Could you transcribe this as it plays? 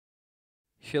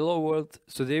Hello world,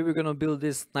 today we're gonna build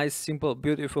this nice, simple,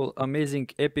 beautiful, amazing,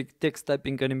 epic text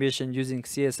typing animation using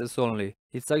CSS only.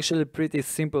 It's actually pretty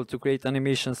simple to create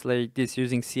animations like this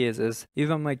using CSS,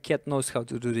 even my cat knows how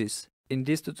to do this. In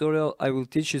this tutorial I will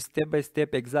teach you step by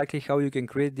step exactly how you can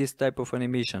create this type of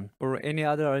animation, or any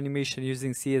other animation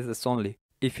using CSS only.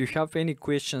 If you have any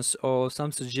questions or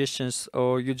some suggestions,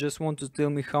 or you just want to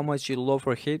tell me how much you love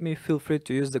or hate me, feel free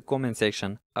to use the comment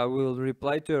section. I will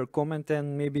reply to your comment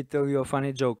and maybe tell you a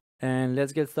funny joke. And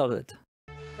let's get started.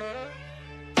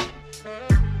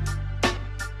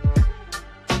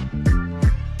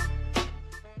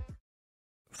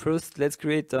 First, let's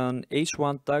create an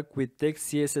H1 tag with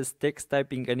text CSS text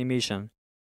typing animation.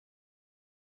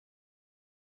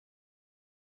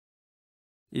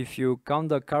 If you count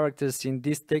the characters in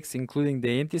this text including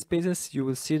the empty spaces, you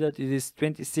will see that it is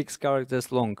 26 characters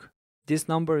long. This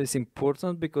number is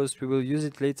important because we will use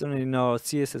it later in our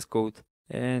CSS code.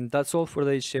 And that's all for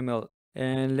the HTML.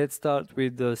 And let's start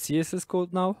with the CSS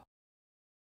code now.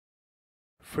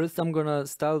 First I'm gonna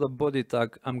style the body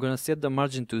tag. I'm gonna set the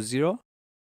margin to 0,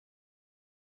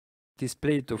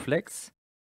 display to flex,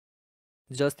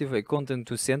 justify content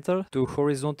to center, to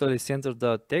horizontally center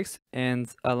the text, and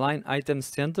align item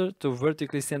center to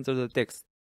vertically center the text.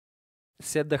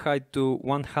 Set the height to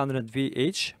 100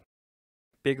 VH,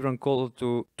 background color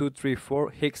to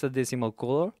 234 hexadecimal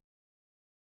color.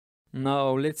 Now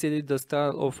let's edit the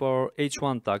style of our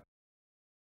H1 tag.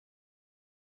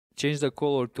 Change the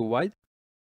color to white,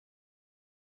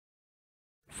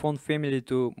 font family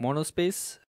to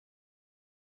monospace,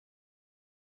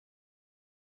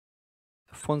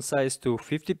 font size to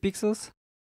 50 pixels.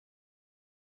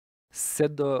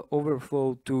 Set the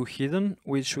overflow to hidden,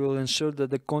 which will ensure that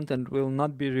the content will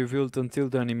not be revealed until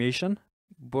the animation.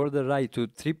 Border right to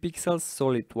 3 pixels,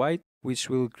 solid white, which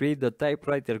will create the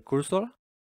typewriter cursor.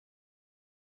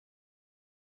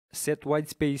 Set white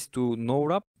space to no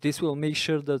wrap. This will make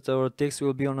sure that our text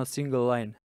will be on a single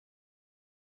line.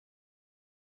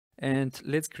 And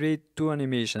let's create two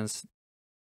animations.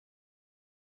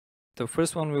 The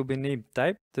first one will be named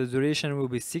type. The duration will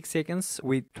be 6 seconds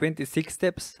with 26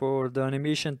 steps for the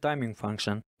animation timing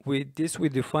function. With this we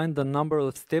define the number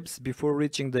of steps before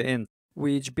reaching the end,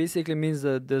 which basically means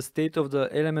that the state of the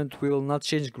element will not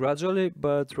change gradually,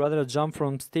 but rather jump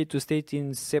from state to state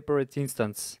in separate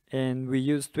instants. And we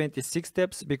use 26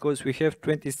 steps because we have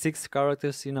 26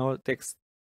 characters in our text.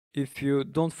 If you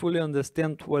don't fully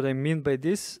understand what I mean by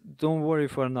this, don't worry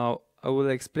for now. I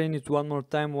will explain it one more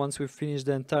time once we finish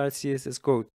the entire CSS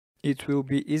code. It will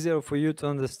be easier for you to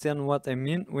understand what I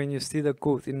mean when you see the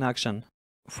code in action.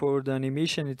 For the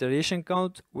animation iteration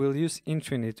count, we'll use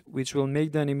infinite, which will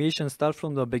make the animation start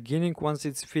from the beginning once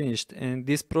it's finished, and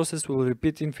this process will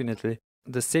repeat infinitely.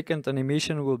 The second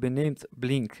animation will be named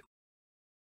blink,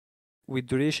 with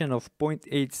duration of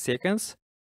 0.8 seconds,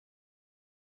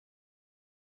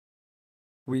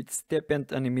 with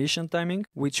step-end animation timing,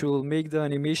 which will make the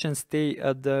animation stay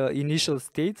at the initial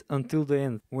state until the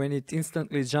end, when it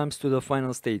instantly jumps to the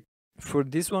final state. For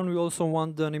this one we also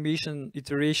want the animation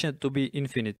iteration to be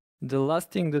infinite. The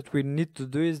last thing that we need to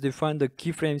do is define the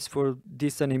keyframes for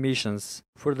these animations.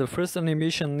 For the first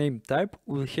animation named type,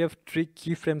 we'll have 3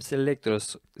 keyframe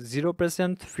selectors,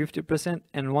 0%, 50%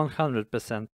 and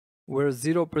 100%. Where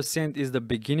 0% is the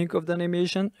beginning of the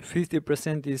animation,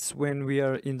 50% is when we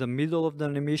are in the middle of the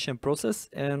animation process,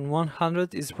 and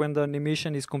 100 is when the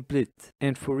animation is complete.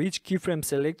 And for each keyframe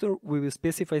selector, we will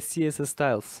specify CSS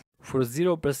styles. For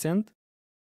 0%,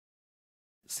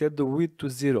 set the width to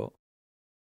 0.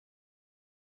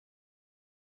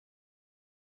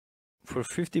 For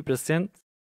 50%,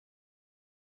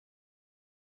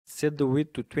 set the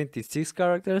width to 26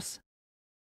 characters.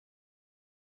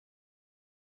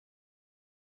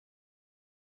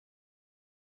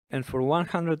 And for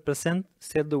 100%,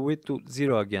 set the width to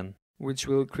 0 again, which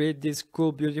will create this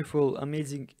cool, beautiful,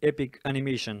 amazing, epic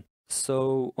animation.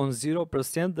 So on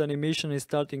 0% the animation is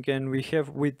starting and we have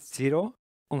width 0.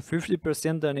 On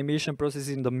 50% the animation process is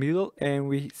in the middle and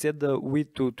we set the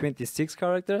width to 26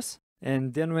 characters.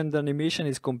 And then when the animation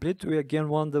is complete, we again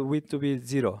want the width to be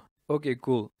 0. Okay,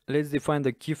 cool. Let's define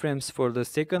the keyframes for the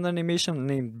second animation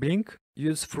named blink.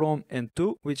 Use from and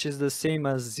to, which is the same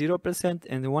as 0%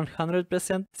 and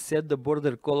 100%. Set the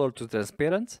border color to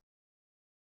transparent.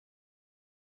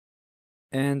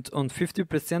 And on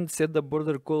 50% set the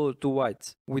border color to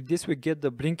white. With this we get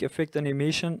the blink effect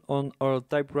animation on our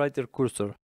typewriter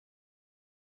cursor.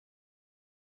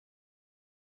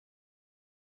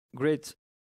 Great.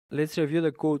 Let's review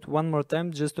the code one more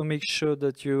time just to make sure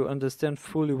that you understand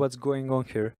fully what's going on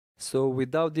here. So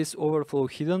without this overflow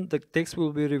hidden, the text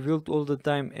will be revealed all the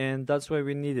time, and that's why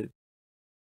we need it.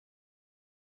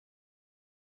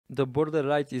 The border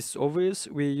right is obvious,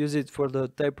 we use it for the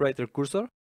typewriter cursor.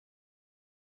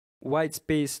 White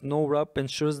space no wrap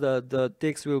ensures that the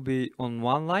text will be on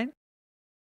one line.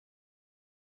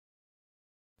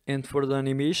 And for the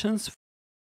animations,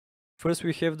 first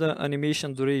we have the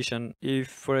animation duration. If,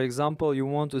 for example, you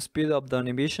want to speed up the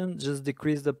animation, just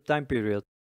decrease the time period.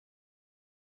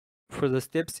 For the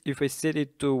steps, if I set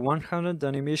it to 100, the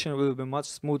animation will be much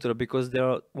smoother because there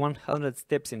are 100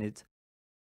 steps in it.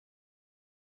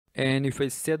 And if I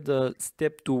set the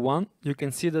step to 1, you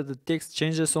can see that the text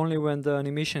changes only when the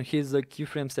animation hits the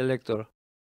keyframe selector.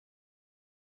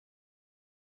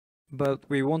 But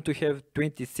we want to have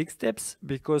 26 steps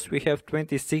because we have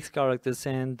 26 characters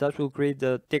and that will create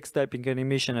the text typing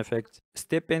animation effect.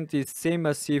 Step end is same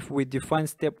as if we define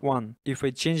step 1. If I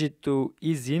change it to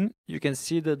ease in, you can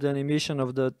see that the animation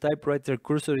of the typewriter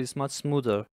cursor is much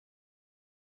smoother.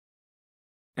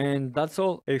 And that's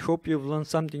all. I hope you've learned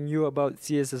something new about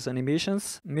CSS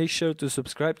animations. Make sure to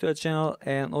subscribe to our channel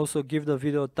and also give the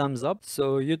video a thumbs up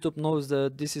so YouTube knows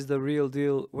that this is the real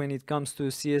deal when it comes to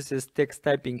CSS text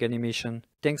typing animation.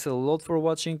 Thanks a lot for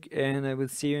watching and I will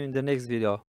see you in the next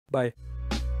video. Bye.